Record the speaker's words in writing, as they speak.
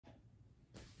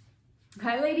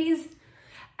Hi ladies,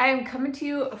 I am coming to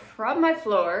you from my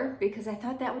floor because I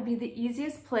thought that would be the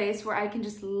easiest place where I can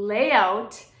just lay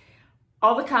out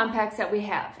all the compacts that we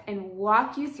have and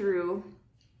walk you through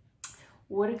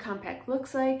what a compact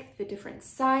looks like, the different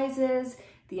sizes,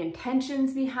 the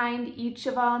intentions behind each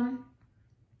of them,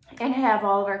 and have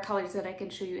all of our colors that I can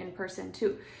show you in person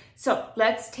too. So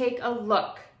let's take a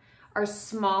look. Our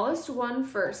smallest one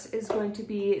first is going to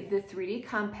be the 3D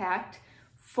Compact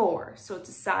 4. So it's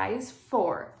a size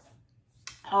 4.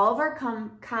 All of our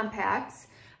compacts,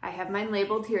 I have mine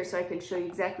labeled here so I can show you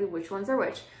exactly which ones are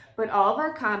which, but all of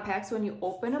our compacts, when you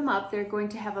open them up, they're going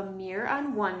to have a mirror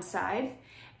on one side,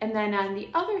 and then on the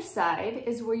other side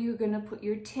is where you're going to put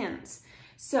your tins.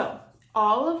 So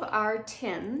all of our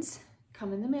tins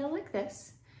come in the mail like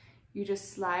this. You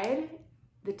just slide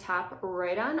the top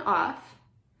right on off,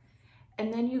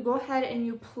 and then you go ahead and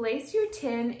you place your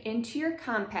tin into your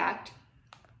compact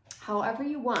however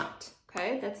you want,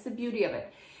 okay? That's the beauty of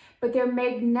it. But they're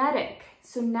magnetic,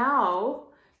 so now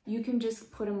you can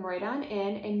just put them right on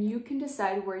in and you can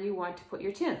decide where you want to put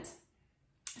your tins.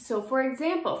 So for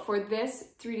example, for this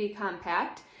 3D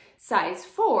Compact, size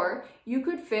 4, you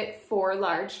could fit 4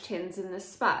 large tins in this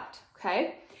spot,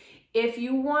 okay? If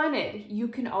you wanted, you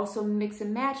can also mix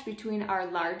and match between our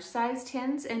large size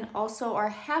tins and also our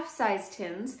half size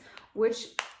tins, which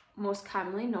most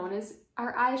commonly known as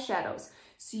our eyeshadows.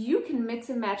 So you can mix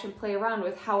and match and play around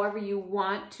with however you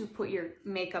want to put your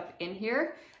makeup in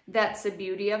here. That's the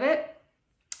beauty of it.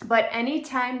 But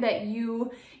anytime that you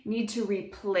need to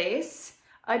replace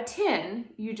a tin,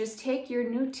 you just take your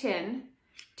new tin,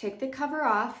 take the cover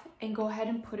off, and go ahead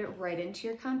and put it right into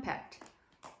your compact.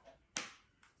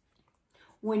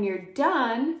 When you're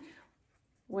done,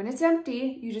 when it's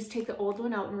empty, you just take the old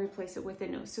one out and replace it with the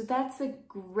new. So that's the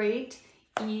great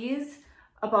ease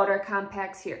about our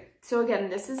compacts here. So again,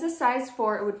 this is a size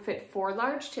 4. It would fit 4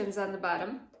 large tins on the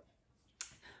bottom.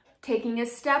 Taking a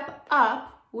step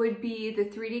up would be the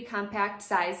 3D Compact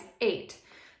size 8.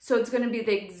 So it's going to be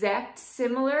the exact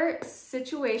similar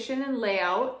situation and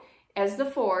layout as the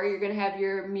 4. You're going to have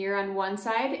your mirror on one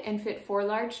side and fit 4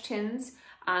 large tins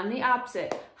on the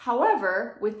opposite.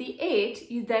 However, with the 8,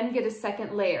 you then get a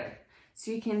second layer. So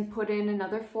you can put in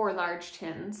another 4 large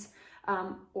tins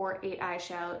or 8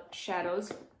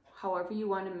 eyeshadows, however you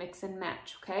want to mix and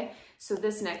match, okay? So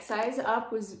this next size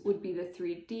up would be the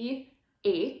 3D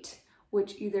 8,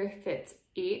 which either fits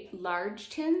 8 large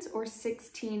tins or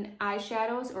 16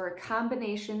 eyeshadows or a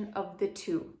combination of the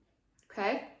two,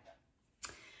 okay?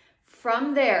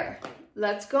 From there,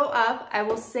 let's go up. I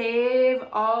will save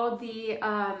all the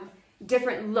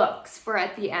different looks for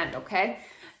at the end, okay?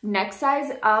 Next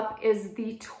size up is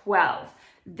the 12.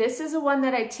 This is the one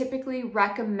that I typically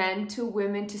recommend to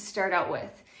women to start out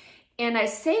with. And I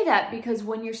say that because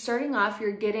when you're starting off,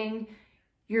 you're getting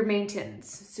your main tins.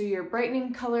 So your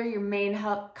brightening color, your main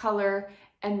color,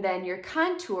 and then your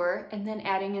contour, and then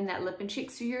adding in that lip and cheek.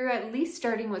 So you're at least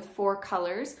starting with 4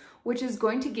 colors, which is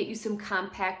going to get you some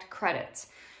compact credits.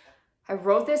 I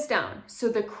wrote this down. So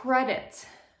the credits,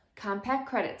 compact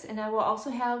credits, and I will also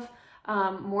have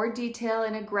more detail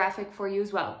in a graphic for you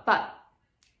as well. But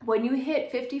when you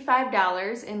hit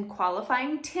 $55 in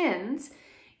qualifying tins,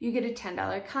 you get a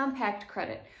 $10 compact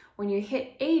credit. When you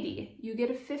hit 80, you get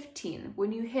a 15.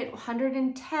 When you hit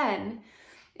 110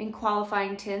 in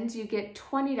qualifying tins, you get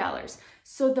 $20.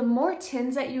 So the more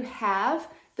tins that you have,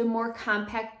 the more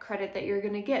compact credit that you're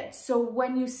gonna get. So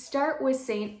when you start with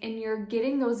Saint and you're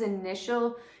getting those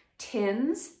initial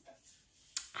tins,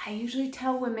 I usually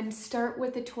tell women start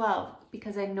with the 12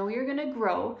 because I know you're gonna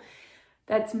grow.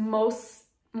 That's most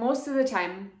of the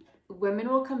time, women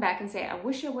will come back and say, I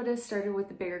wish I would have started with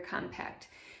the bigger compact.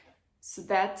 So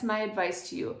that's my advice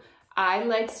to you. I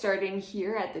like starting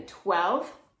here at the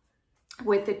 12.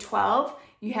 With the 12,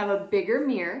 you have a bigger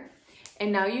mirror,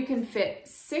 and now you can fit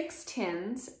 6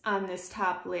 tins on this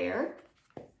top layer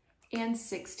and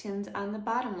 6 tins on the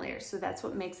bottom layer. So that's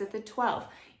what makes it the 12.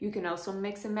 You can also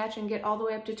mix and match and get all the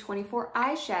way up to 24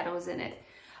 eyeshadows in it.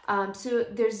 So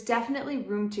there's definitely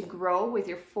room to grow with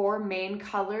your 4 main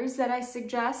colors that I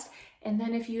suggest. And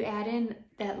then if you add in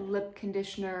that lip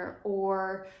conditioner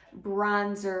or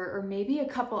bronzer or maybe a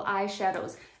couple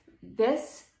eyeshadows,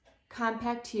 this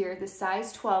compact here, the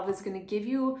size 12, is going to give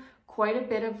you quite a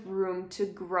bit of room to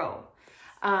grow.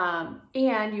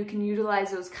 And you can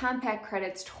utilize those compact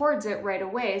credits towards it right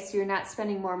away so you're not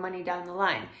spending more money down the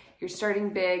line. You're starting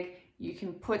big, you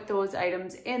can put those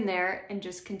items in there and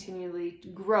just continually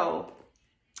grow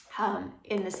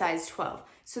in the size 12.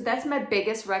 So that's my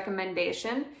biggest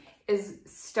recommendation, is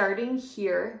starting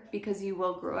here because you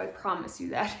will grow, I promise you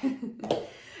that.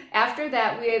 After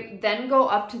that, we then go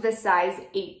up to the size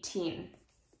 18.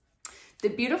 The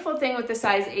beautiful thing with the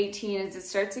size 18 is it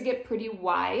starts to get pretty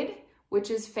wide, which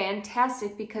is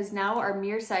fantastic because now our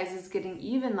mirror size is getting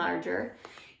even larger.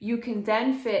 You can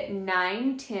then fit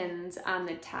 9 tins on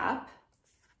the top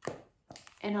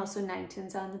and also 9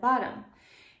 tins on the bottom.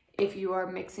 If you are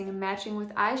mixing and matching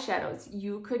with eyeshadows,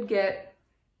 you could get,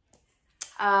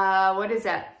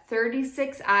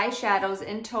 36 eyeshadows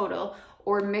in total,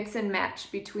 or mix and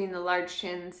match between the large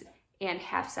tins and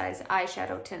half-size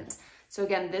eyeshadow tins. So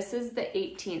again, this is the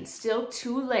 18, still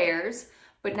 2 layers,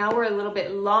 but now we're a little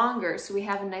bit longer, so we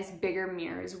have a nice bigger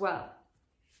mirror as well.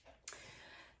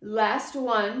 Last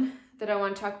one that I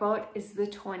want to talk about is the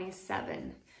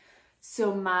 27.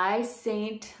 So my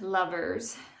Saint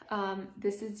lovers,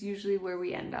 this is usually where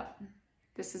we end up.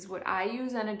 This is what I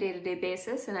use on a day-to-day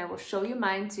basis, and I will show you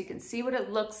mine so you can see what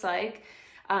it looks like,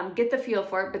 get the feel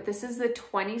for it, but this is the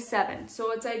 27.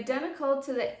 So it's identical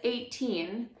to the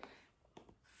 18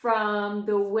 from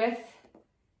the width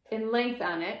and length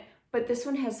on it, but this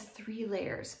one has 3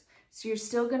 layers. So you're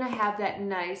still gonna have that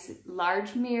nice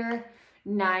large mirror,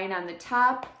 9 on the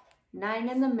top, 9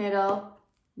 in the middle,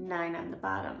 9 on the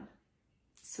bottom.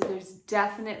 So there's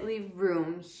definitely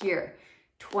room here.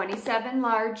 27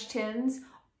 large tins,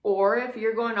 or if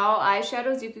you're going all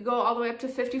eyeshadows, you could go all the way up to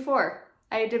 54.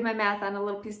 I did my math on a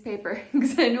little piece of paper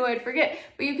because I knew I'd forget,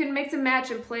 but you can mix and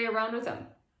match and play around with them.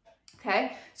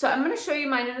 Okay, so I'm gonna show you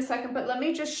mine in a second, but let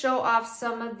me just show off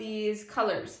some of these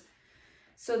colors.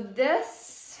 So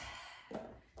these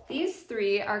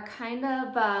 3 are kind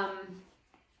of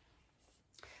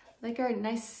like our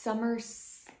nice summer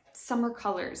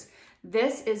colors.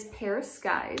 This is Paris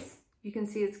Skies. You can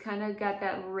see it's kind of got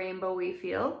that rainbowy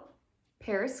feel.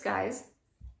 Paris Skies.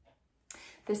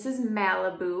 This is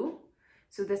Malibu.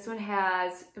 So this one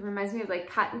it reminds me of like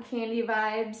cotton candy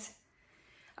vibes.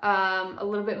 A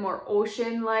little bit more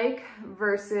ocean-like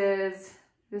versus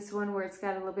this one where it's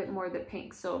got a little bit more of the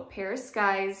pink. So Paris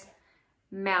Skies,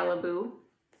 Malibu,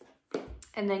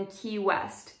 and then Key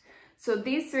West. So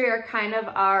these 3 are kind of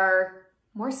our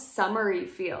more summery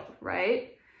feel,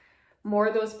 right? More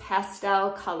of those pastel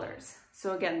colors.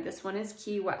 So again, this one is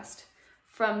Key West.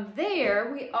 From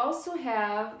there, we also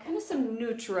have kind of some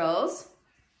neutrals.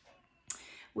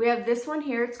 We have this one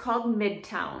here, it's called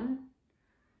Midtown.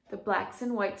 The blacks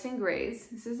and whites and grays.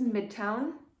 This is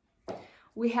Midtown.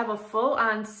 We have a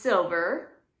full-on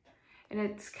silver, and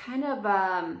it's kind of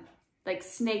like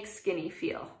snake skinny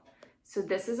feel. So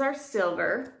this is our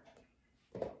silver.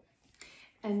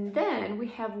 And then we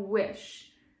have Wish,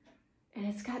 and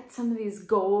it's got some of these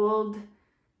gold,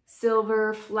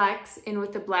 silver flecks in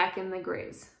with the black and the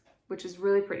grays, which is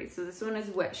really pretty. So this one is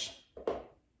Wish.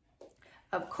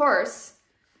 Of course,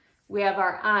 we have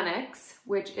our Onyx,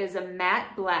 which is a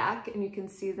matte black, and you can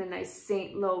see the nice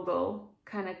Saint logo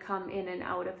kind of come in and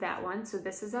out of that one. So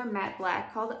this is our matte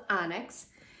black called Onyx.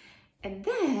 And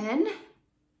then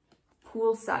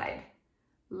Poolside.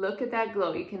 Look at that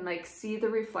glow. You can like see the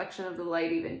reflection of the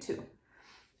light even too.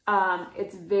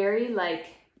 It's very like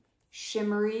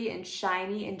shimmery and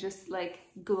shiny and just like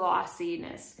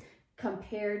glossiness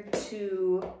compared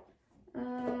to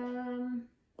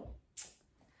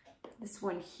this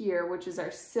one here, which is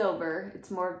our silver.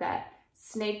 It's more of that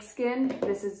snake skin.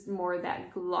 This is more of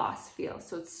that gloss feel.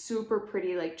 So it's super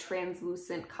pretty, like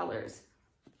translucent colors.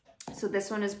 So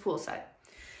this one is Poolside.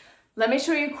 Let me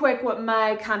show you quick what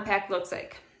my compact looks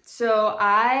like. So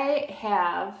I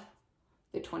have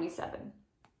the 27.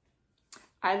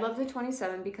 I love the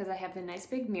 27 because I have the nice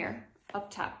big mirror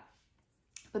up top.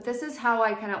 But this is how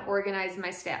I kind of organize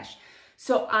my stash.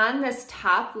 So on this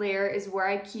top layer is where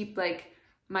I keep like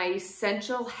my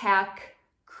essential hack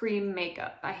cream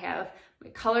makeup. I have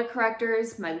my color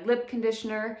correctors, my lip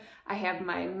conditioner. I have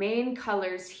my main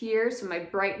colors here. So my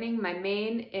brightening, my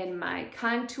main, and my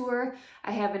contour.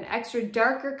 I have an extra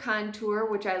darker contour,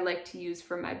 which I like to use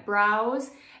for my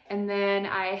brows. And then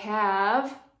I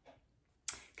have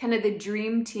kind of the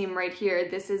dream team right here.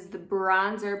 This is the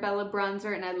bronzer, Bella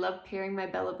Bronzer, and I love pairing my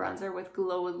Bella Bronzer with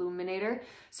Glow Illuminator.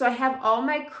 So I have all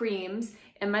my creams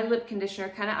and my lip conditioner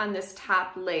kind of on this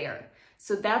top layer.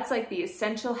 So that's like the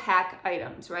essential hack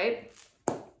items, right?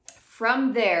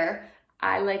 From there,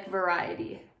 I like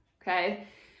variety, okay?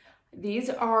 These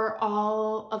are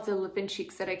all of the lip and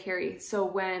cheeks that I carry. So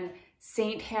when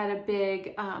Saint had a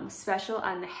big special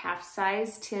on the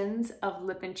half-size tins of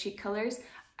lip and cheek colors,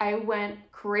 I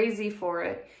went crazy for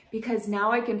it because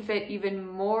now I can fit even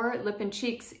more lip and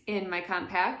cheeks in my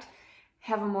compact,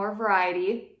 have a more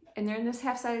variety, and they're in this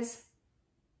half-size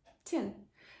tin.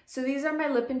 So these are my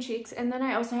lip and cheeks, and then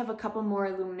I also have a couple more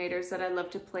illuminators that I love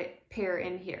to pair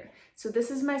in here. So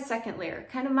this is my second layer,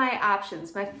 kind of my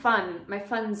options, my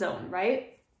fun zone,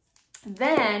 right?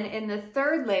 Then in the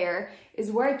third layer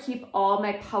is where I keep all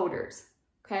my powders,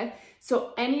 okay?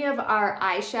 So any of our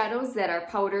eyeshadows that are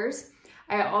powders,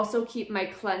 I also keep my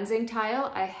cleansing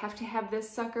tile. I have to have this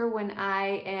sucker when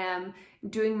I am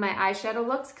doing my eyeshadow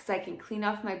looks because I can clean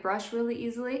off my brush really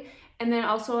easily. And then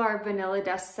also our Vanilla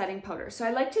Dust setting powder. So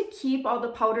I like to keep all the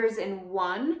powders in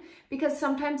one because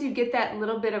sometimes you get that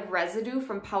little bit of residue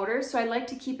from powders. So I like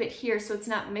to keep it here so it's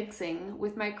not mixing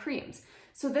with my creams.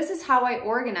 So this is how I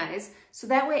organize. So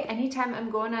that way, anytime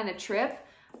I'm going on a trip,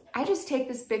 I just take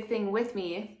this big thing with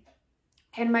me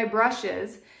and my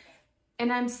brushes,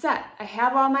 and I'm set. I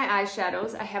have all my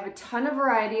eyeshadows. I have a ton of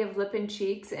variety of lip and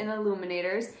cheeks and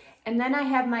illuminators. And then I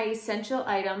have my essential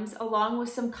items along with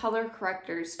some color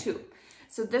correctors too.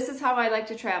 So this is how I like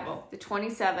to travel, the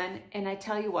 27. And I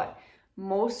tell you what,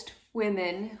 most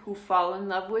women who fall in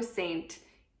love with Seint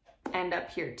end up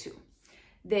here too.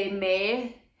 They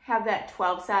may have that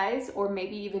 12 size or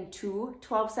maybe even two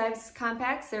 12 size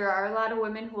compacts. There are a lot of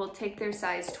women who will take their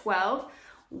size 12,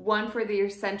 one for the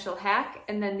essential hack,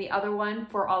 and then the other one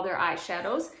for all their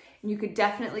eyeshadows. And you could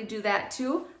definitely do that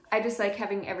too. I just like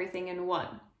having everything in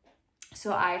one.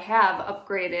 So I have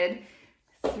upgraded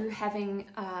through having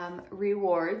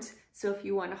rewards. So if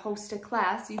you want to host a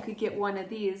class, you could get one of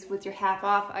these with your half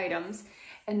off items,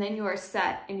 and then you are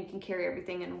set and you can carry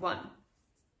everything in one.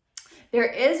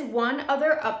 There is one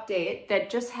other update that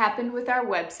just happened with our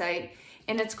website,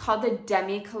 and it's called the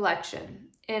Demi collection.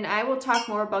 And I will talk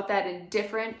more about that in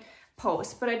different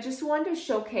posts, but I just wanted to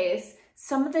showcase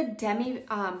some of the Demi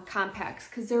compacts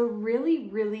because they're really,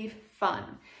 really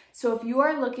fun. So if you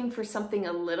are looking for something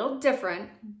a little different,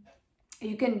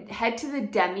 you can head to the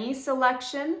Demi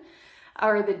selection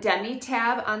or the Demi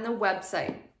tab on the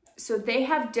website. So they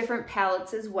have different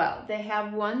palettes as well. They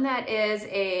have one that is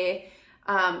a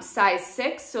size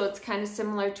 6, so it's kind of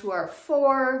similar to our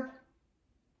 4.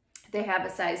 They have a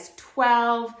size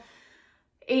 12,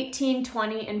 18,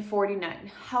 20, and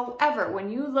 49. However,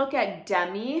 when you look at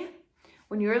Demi,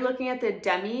 when you're looking at the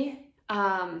Demi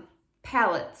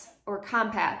palettes or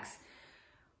compacts,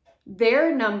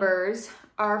 their numbers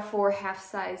are for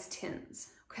half-size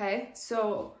tins, okay?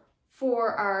 So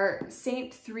for our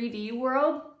Seint 3D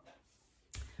world,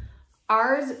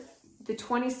 ours, the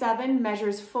 27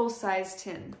 measures full-size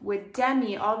tin. With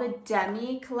Demi, all the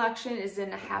Demi collection is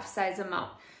in a half-size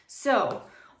amount. So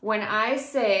when I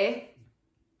say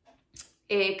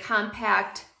a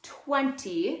compact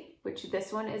 20, which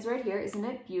this one is right here, isn't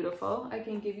it beautiful? I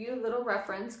can give you a little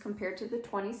reference compared to the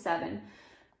 27.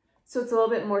 So it's a little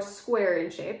bit more square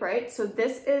in shape, right? So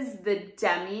this is the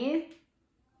Demi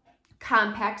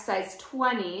compact size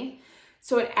 20.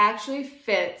 So it actually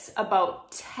fits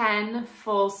about 10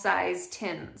 full-size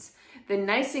tins. The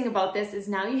nice thing about this is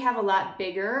now you have a lot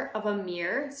bigger of a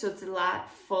mirror, so it's a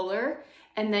lot fuller,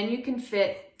 and then you can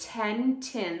fit 10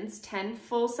 tins, 10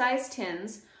 full-size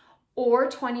tins, or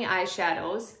 20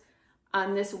 eyeshadows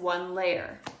on this one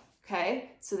layer,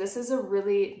 okay? So this is a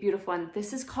really beautiful one.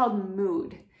 This is called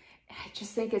Mood. I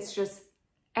just think it's just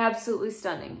absolutely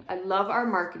stunning. I love our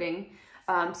marketing.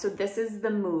 So this is the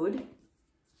Mood.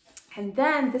 And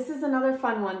then this is another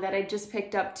fun one that I just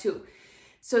picked up too.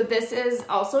 So this is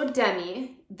also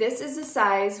Demi. This is a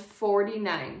size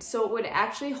 49. So it would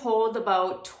actually hold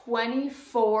about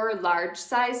 24 large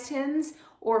size tins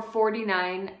or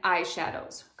 49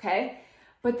 eyeshadows, okay?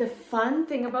 But the fun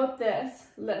thing about this,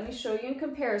 let me show you in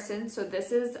comparison. So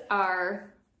this is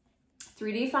our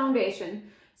 3D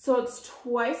foundation. So it's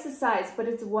twice the size, but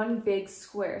it's one big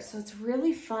square. So it's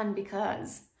really fun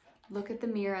because look at the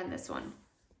mirror on this one.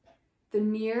 The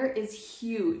mirror is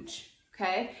huge,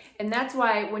 okay? And that's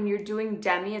why when you're doing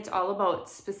Demi, it's all about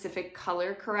specific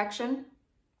color correction.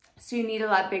 So you need a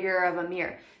lot bigger of a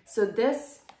mirror. So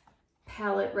this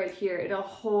palette right here, it'll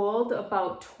hold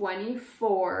about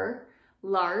 24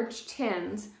 large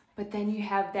tins, but then you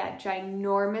have that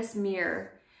ginormous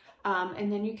mirror.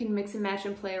 And then you can mix and match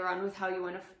and play around with how you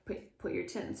want to put your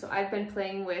tins. So I've been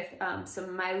playing with some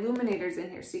of my illuminators in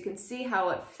here so you can see how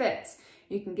it fits.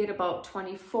 You can get about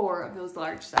 24 of those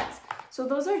large size. So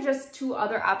those are just two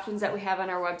other options that we have on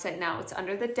our website now. It's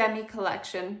under the Demi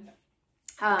collection.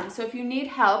 So if you need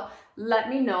help, let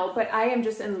me know. But I am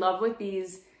just in love with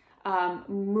these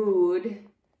Mood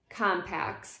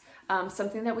compacts,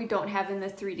 something that we don't have in the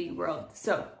 3D world.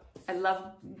 So I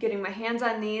love getting my hands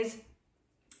on these.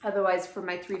 Otherwise, for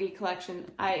my 3D collection,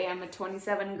 I am a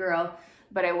 27 girl,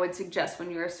 but I would suggest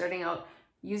when you are starting out,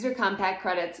 use your compact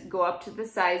credits, go up to the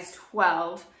size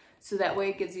 12, so that way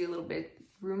it gives you a little bit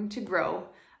room to grow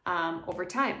over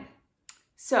time.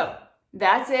 So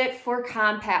that's it for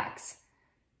compacts.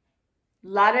 A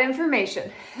lot of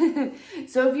information.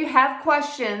 So if you have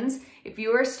questions, if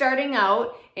you are starting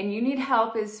out and you need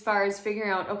help as far as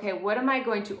figuring out, okay, what am I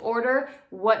going to order?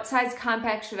 What size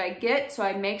compact should I get so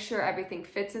I make sure everything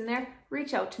fits in there?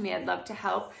 Reach out to me. I'd love to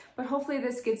help. But hopefully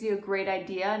this gives you a great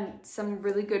idea and some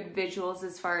really good visuals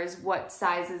as far as what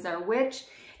sizes are which,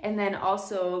 and then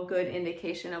also a good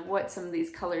indication of what some of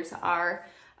these colors are,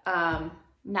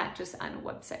 not just on a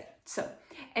website. So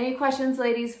any questions,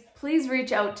 ladies, please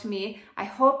reach out to me. I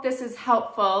hope this is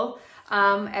helpful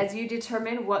as you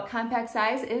determine what compact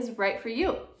size is right for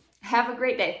you. Have a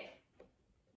great day.